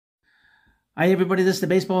Hi everybody, this is the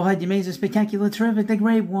Baseball Head, the amazing, spectacular, terrific, the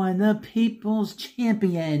great one, the People's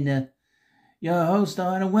Champion, your host,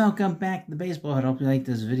 and welcome back to the Baseball Head. I hope you like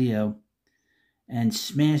this video and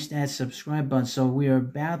smash that subscribe button. So we are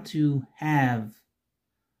about to have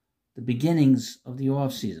the beginnings of the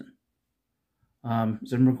off season. So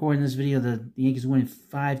I'm recording this video. The Yankees winning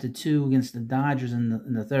 5-2 against the Dodgers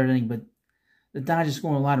in the third inning, but the Dodgers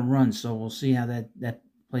score a lot of runs, so we'll see how that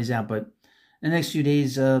plays out. But in the next few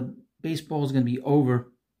days, baseball is going to be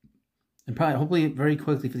over, and hopefully very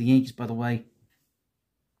quickly for the Yankees, by the way.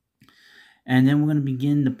 And then we're going to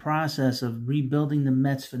begin the process of rebuilding the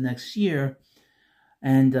Mets for next year.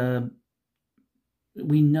 And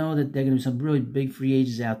we know that there are going to be some really big free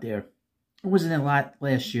agents out there. There wasn't a lot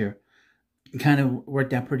last year. It kind of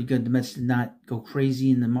worked out pretty good. The Mets did not go crazy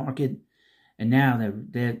in the market. And now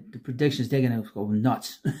the predictions, they're going to go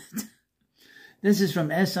nuts. This is from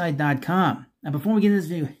SI.com. Now, before we get into this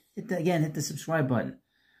video, hit the subscribe button.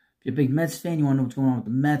 If you're a big Mets fan, you want to know what's going on with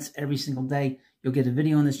the Mets every single day, you'll get a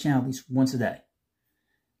video on this channel at least once a day.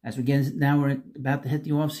 As we're about to hit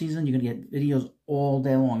the off season, you're going to get videos all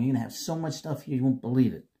day long. You're going to have so much stuff here, you won't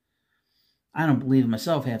believe it. I don't believe it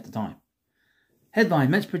myself half the time.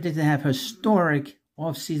 Headline, Mets predicted to have historic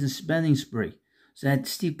off-season spending spree. So that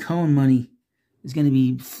Steve Cohen money is going to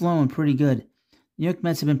be flowing pretty good. New York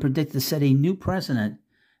Mets have been predicted to set a new precedent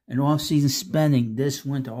in off-season spending this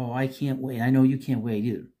winter. Oh, I can't wait. I know you can't wait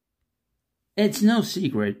either. It's no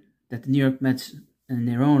secret that the New York Mets and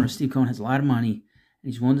their owner, Steve Cohen, has a lot of money,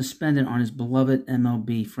 and he's willing to spend it on his beloved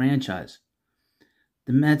MLB franchise.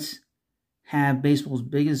 The Mets have baseball's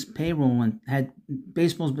biggest payroll in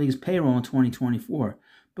 2024.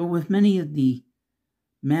 But with many of the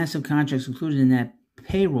massive contracts included in that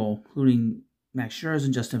payroll, including Max Scherzer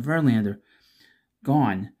and Justin Verlander,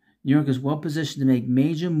 gone, New York is well positioned to make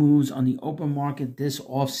major moves on the open market this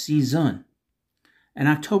offseason. An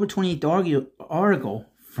October 28th article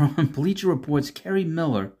from Bleacher Report's Kerry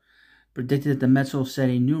Miller predicted that the Mets will set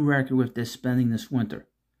a new record with their spending this winter.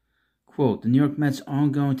 Quote, the New York Mets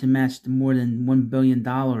aren't going to match the more than $1 billion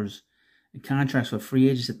in contracts for free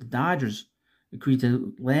agents that the Dodgers agreed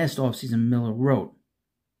to last offseason, Miller wrote.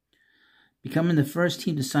 Becoming the first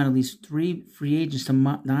team to sign at least 3 free agents to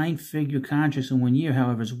 9-figure contracts in 1 year,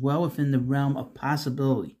 however, is well within the realm of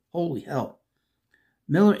possibility. Holy hell.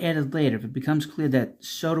 Miller added later, if it becomes clear that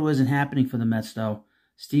Soto isn't happening for the Mets, though,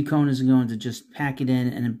 Steve Cohen isn't going to just pack it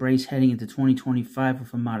in and embrace heading into 2025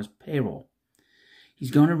 with a modest payroll. He's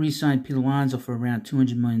going to re-sign Pete Alonso for around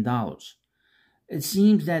 $200 million. It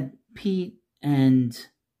seems that Pete and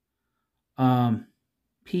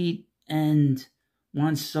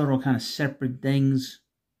Juan Soto are kind of separate things.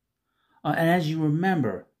 And as you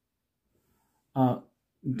remember, the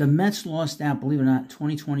Mets lost out, believe it or not, in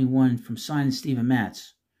 2021 from signing Steven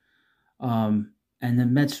Matz. And the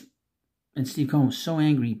Mets and Steve Cohen was so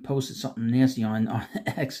angry, he posted something nasty on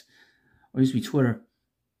X, or it used to be Twitter.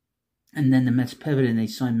 And then the Mets pivoted and they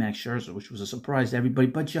signed Max Scherzer, which was a surprise to everybody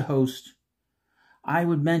but your host. I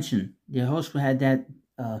would mention, your host had that,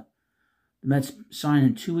 the Mets signed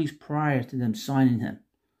him 2 weeks prior to them signing him.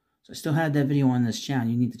 So I still have that video on this channel.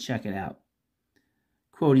 You need to check it out.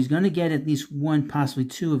 Quote, he's going to get at least 1, possibly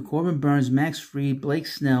 2 of Corbin Burns, Max Fried, Blake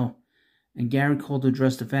Snell, and Garrett Cole to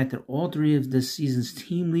address the fact that all 3 of this season's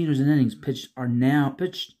team leaders in innings pitched are now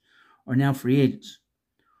free agents.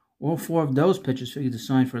 All 4 of those pitchers figured to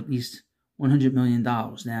sign for at least $100 million.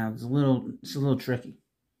 Now, it's a little tricky.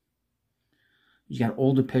 You got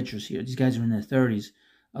older pitchers here. These guys are in their 30s.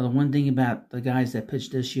 The one thing about the guys that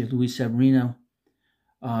pitched this year, Luis Severino,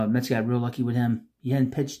 Mets got real lucky with him. He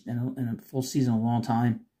hadn't pitched in a full season in a long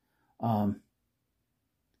time.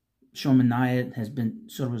 Sean Manaea has been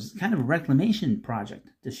was kind of a reclamation project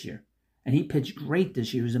this year. And he pitched great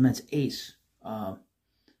this year. He was a Mets ace. And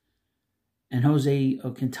Jose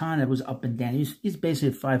Quintana was up and down. He's basically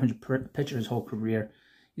a 500 pitcher his whole career.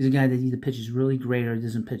 He's a guy that either pitches really great or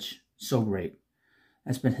doesn't pitch so great.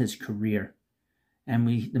 That's been his career. And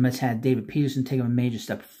the Mets had David Peterson take a major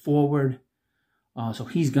step forward. So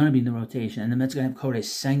he's going to be in the rotation. And the Mets are going to have Kodai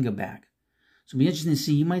Senga back. So it'll be interesting to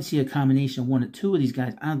see. You might see a combination of 1 or 2 of these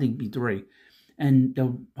guys. I don't think it'll be 3. And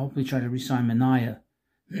they'll hopefully try to re-sign Manaea.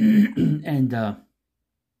 And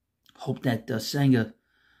hope that Senga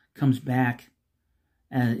comes back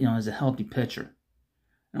as a healthy pitcher.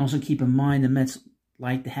 And also keep in mind the Mets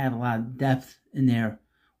like to have a lot of depth in their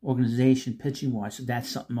organization pitching-wise. So that's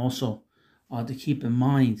something also to keep in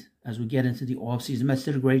mind as we get into the offseason. The Mets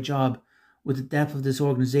did a great job with the depth of this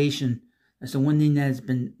organization. That's the one thing that has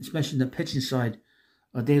been, especially on the pitching side,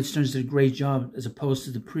 David Stearns did a great job as opposed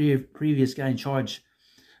to the previous guy in charge,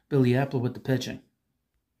 Billy Epler, with the pitching.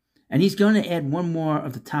 And he's going to add one more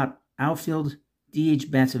of the top outfield DH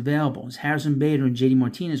bats available, as Harrison Bader and JD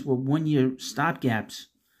Martinez were one-year stopgap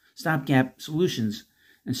solutions,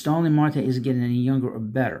 and Starling Marte isn't getting any younger or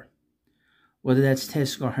better. Whether that's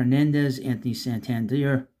Teoscar Hernandez, Anthony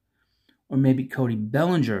Santander, or maybe Cody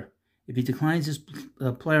Bellinger, if he declines his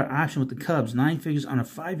player option with the Cubs, 9 figures on a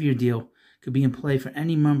 5-year deal could be in play for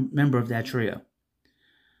any member of that trio.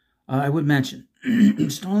 I would mention,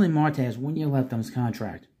 Starling Marte has 1 year left on his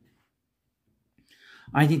contract.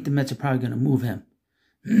 I think the Mets are probably going to move him.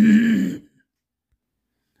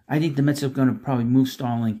 I think the Mets are going to probably move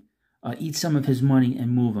Starling, eat some of his money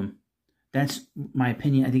and move him. That's my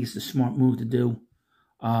opinion. I think it's the smart move to do.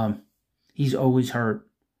 He's always hurt,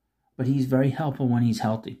 but he's very helpful when he's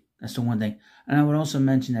healthy. That's the one thing. And I would also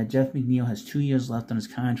mention that Jeff McNeil has 2 years left on his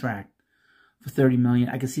contract for $30 million.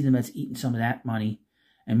 I can see the Mets eating some of that money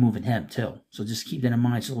and moving him too. So just keep that in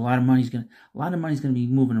mind. So a lot of money's going to be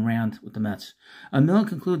moving around with the Mets. Miller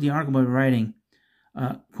concluded the article by writing,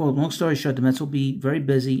 quote, long story short, the Mets will be very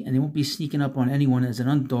busy and they won't be sneaking up on anyone as an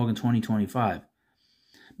underdog in 2025.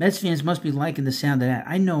 Mets fans must be liking the sound of that.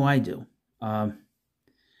 I know I do.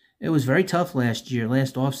 It was very tough last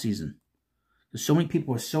offseason. Because so many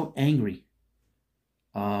people were so angry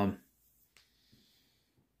that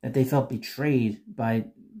they felt betrayed by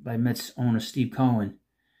Mets owner Steve Cohen.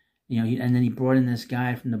 And then he brought in this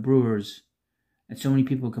guy from the Brewers. And so many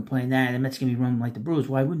people complained that the Mets can be run like the Brewers.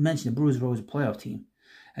 Well, I would mention the Brewers were always a playoff team.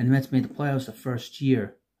 And the Mets made the playoffs the first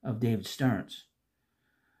year of David Stearns.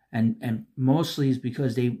 And mostly is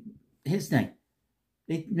because they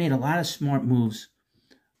made a lot of smart moves.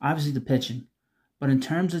 Obviously the pitching. But in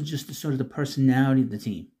terms of just the personality of the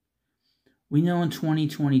team. We know in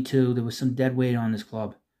 2022 there was some dead weight on this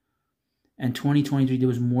club. And 2023 there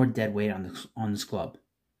was more dead weight on this club.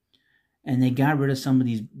 And they got rid of some of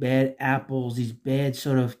these bad apples, these bad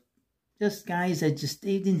just guys that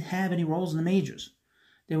they didn't have any roles in the majors.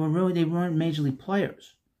 They weren't major league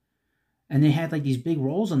players. And they had like these big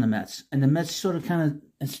roles on the Mets. And the Mets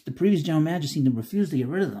the previous general manager seemed to refuse to get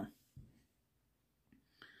rid of them.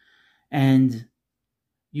 And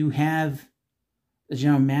you have the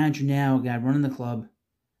general manager now, a guy running the club,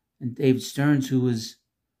 and David Stearns, who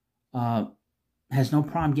has no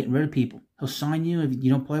problem getting rid of people. He'll sign you. If you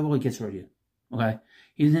don't play well, he gets rid of you. Okay?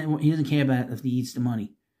 He doesn't care about if he eats the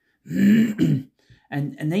money.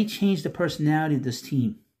 and they changed the personality of this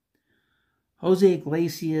team. Jose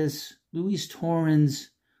Iglesias, Luis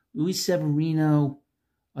Torrens, Luis Severino,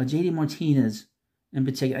 JD Martinez in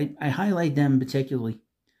particular. I highlight them particularly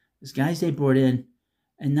as guys they brought in,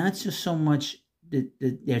 and not just so much that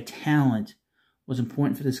their talent was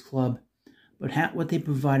important for this club, but what they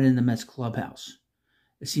provided in the Mets clubhouse.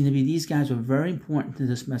 It seemed to be these guys were very important to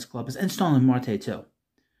this Mets clubhouse, and Starling Marte too.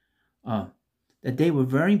 That they were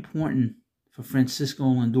very important for Francisco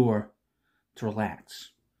Lindor to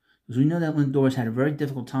relax. Because we know that Lindor's had a very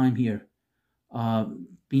difficult time here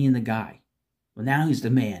being the guy. Well, now he's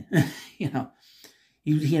the man. He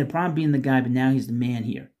had a problem being the guy, but now he's the man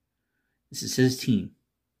here. This is his team.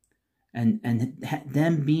 And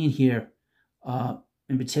them being here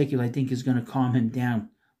in particular, I think is going to calm him down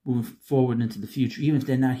moving forward into the future. Even if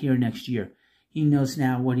they're not here next year, he knows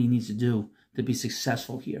now what he needs to do to be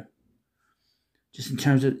successful here. Just in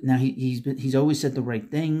terms of now, he's always said the right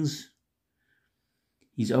things.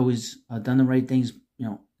 He's always done the right things,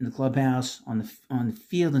 in the clubhouse, on the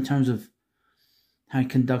field, in terms of how he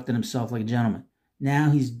conducted himself like a gentleman. Now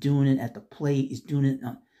he's doing it at the plate. He's doing it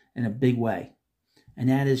in a big way, and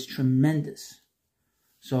that is tremendous.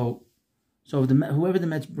 So whoever the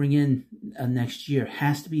Mets bring in next year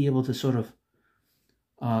has to be able to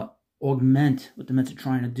augment what the Mets are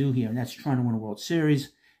trying to do here, and that's trying to win a World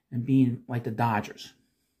Series and being like the Dodgers.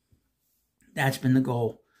 That's been the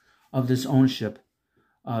goal of this ownership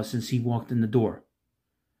since he walked in the door.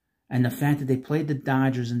 And the fact that they played the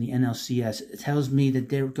Dodgers in the NLCS, it tells me that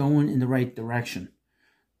they're going in the right direction.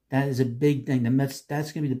 That is a big thing. The Mets,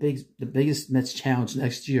 that's going to be the biggest Mets challenge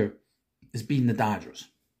next year, is beating the Dodgers.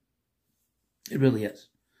 It really is.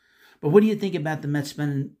 But what do you think about the Mets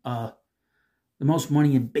spending the most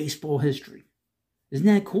money in baseball history? Isn't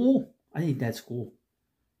that cool? I think that's cool.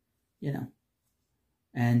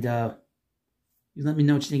 And you let me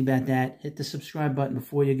know what you think about that. Hit the subscribe button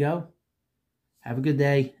before you go. Have a good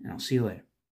day, and I'll see you later.